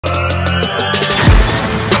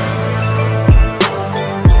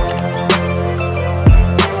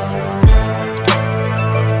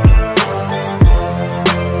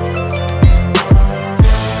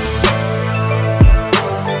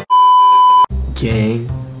Gang,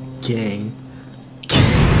 gang,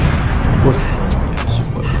 gang. What's up? Yeah, it's your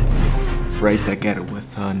boy. Right back at it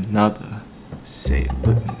with another. Say it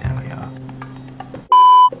with me now, y'all.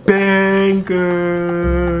 Banger.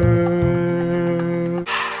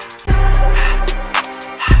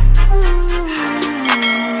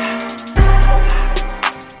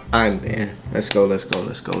 Alright, man. Let's go.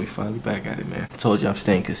 We finally back at it, man. I told you I'm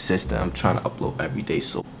staying consistent. I'm trying to upload every day.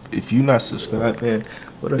 So if you're not subscribed, man,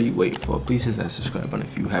 what are you waiting for? Please hit that subscribe button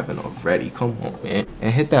if you haven't already. Come on, man.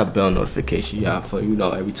 And hit that bell notification, y'all, for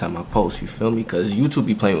every time I post, you feel me? Because YouTube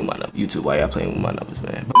be playing with my numbers. YouTube, why y'all playing with my numbers,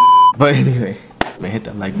 man? But anyway, man, hit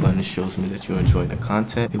that like button. It shows me that you're enjoying the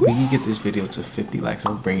content. If we can get this video to 50 likes,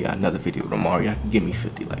 I'll bring y'all another video tomorrow. Y'all can give me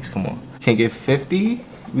 50 likes. Come on. Can't get 50?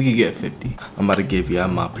 We can get 50. I'm about to give y'all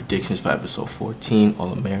my predictions for episode 14,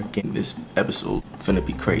 All-American. This episode finna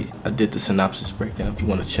be crazy. I did the synopsis breakdown. If you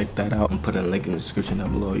want to check that out, I'm putting a link in the description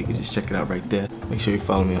down below. You can just check it out right there. Make sure you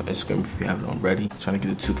follow me on Instagram if you haven't already. Trying to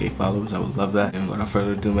get to 2K followers. I would love that. And without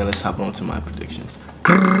further ado, man, let's hop on to my predictions.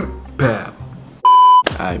 Bam.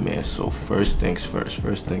 Alright, man, so first things first.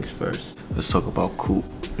 Let's talk about Coop.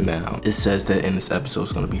 Now, it says that in this episode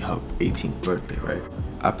it's gonna be her 18th birthday, right?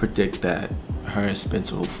 I predict that her and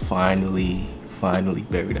Spencer will finally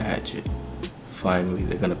bury the hatchet. Finally,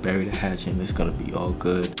 they're gonna bury the hatchet and it's gonna be all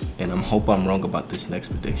good. And I hope I'm wrong about this next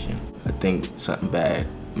prediction. I think something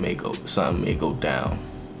may go down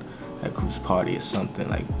at Coop's party or something,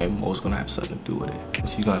 like, and Mo's gonna have something to do with it.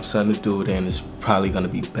 She's gonna have something to do with it and it's probably gonna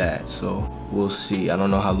be bad, so we'll see. I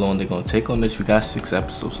don't know how long they're gonna take on this. We got 6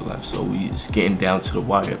 episodes left, so it's getting down to the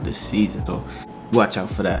wire of this season, so watch out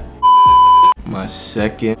for that. My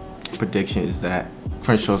second prediction is that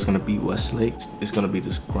Crenshaw's gonna beat Westlake. It's gonna be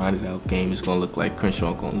this grinded out game. It's gonna look like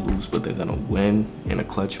Crenshaw gonna lose, but they're gonna win in a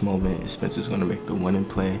clutch moment. And Spencer's gonna make the winning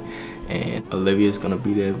play, and Olivia's gonna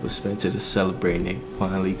be there with Spencer to celebrate. And they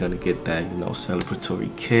finally gonna get that,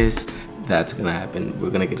 celebratory kiss. That's gonna happen. We're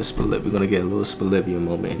gonna get a split. We're gonna get a little Spilivia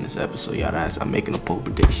moment in this episode, y'all. I'm making a poll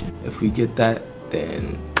prediction. If we get that,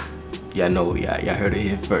 then y'all know, y'all heard it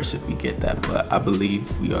here first if we get that, but I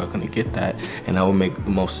believe we are gonna get that, and that will make the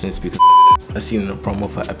most sense because I seen in the promo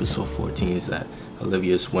for episode 14 is that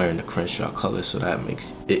Olivia's wearing the Crenshaw color, so that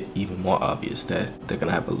makes it even more obvious that they're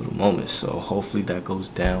gonna have a little moment. So hopefully that goes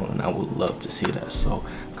down, and I would love to see that. So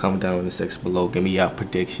comment down in the section below, give me y'all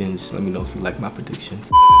predictions. Let me know if you like my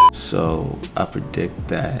predictions. So I predict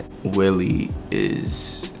that Willie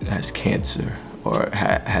has cancer or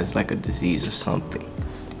has like a disease or something,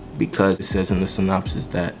 because it says in the synopsis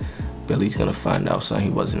that Billy's gonna find out something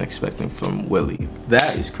he wasn't expecting from Willie.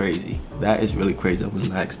 That is crazy. That is really crazy. I was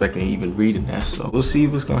not expecting even reading that. So we'll see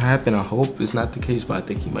what's gonna happen. I hope it's not the case, but I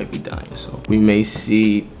think he might be dying. So we may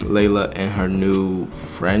see Layla and her new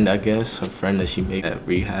friend, I guess, her friend that she made at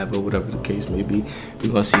rehab or whatever the case may be. We're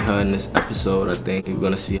gonna see her in this episode. I think we're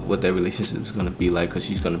gonna see what their relationship is gonna be like, because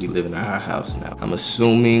she's gonna be living at her house now. I'm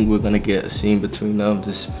assuming we're gonna get a scene between them,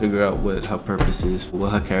 just figure out what her purpose is,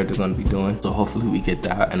 what her character's gonna be doing. So hopefully we get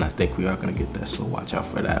that, and I think we are gonna get that, so watch out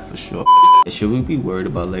for that for sure. And should we be worried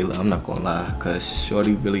about Layla? I'm not gonna lie, because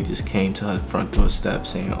Shorty really just came to her front doorstep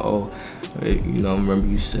saying, oh, remember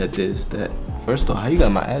you said this, that. First off, how you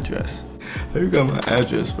got my address? How you got my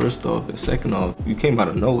address, first off? And second off, you came out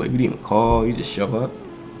of nowhere. You didn't even call, you just show up.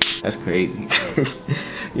 That's crazy.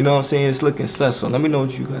 You know what I'm saying? It's looking sus. So let me know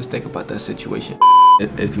what you guys think about that situation.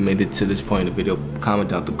 If you made it to this point in the video, comment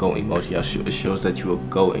down the GOAT emoji. It shows that you're a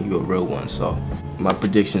GOAT and you're a real one. So my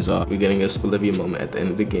predictions are we're getting a Spilivia moment at the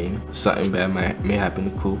end of the game. Something bad may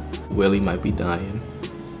happen to Coop. Willie might be dying.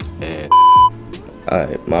 And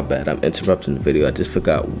alright, my bad. I'm interrupting the video. I just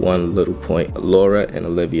forgot one little point. Laura and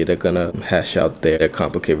Olivia, they're gonna hash out their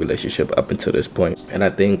complicated relationship up until this point. And I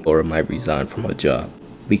think Laura might resign from her job,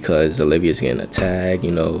 because Olivia's getting a tag,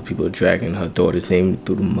 people are dragging her daughter's name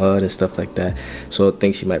through the mud and stuff like that. So I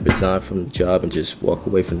think she might resign from the job and just walk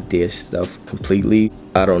away from the dear stuff completely.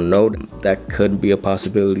 I don't know, that could be a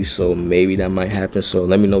possibility, so maybe that might happen. So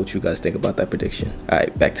let me know what you guys think about that prediction.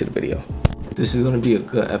 Alright, back to the video. This is gonna be a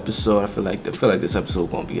good episode. I feel like this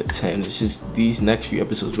episode gonna be a 10. It's just these next few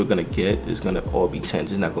episodes we're gonna get is gonna all be 10s.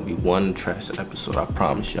 It's not gonna be one trash episode. I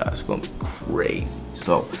promise y'all, it's gonna be crazy.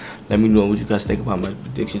 So let me know what you guys think about my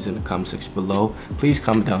predictions in the comment section below. Please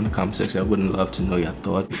comment down in the comment section. I would love to know your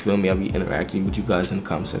thoughts. You feel me? I'll be interacting with you guys in the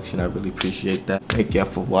comment section. I really appreciate that. Thank y'all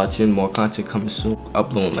for watching. More content coming soon.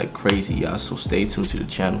 Uploading like crazy, y'all. So stay tuned to the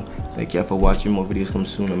channel. Thank y'all for watching. More videos coming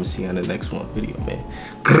soon. I'm gonna see you on the next video, man.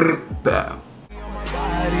 Bow.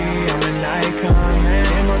 I'm an icon, man.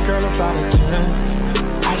 I'm a girl about a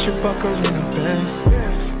 10. I should fuck her in the Benz.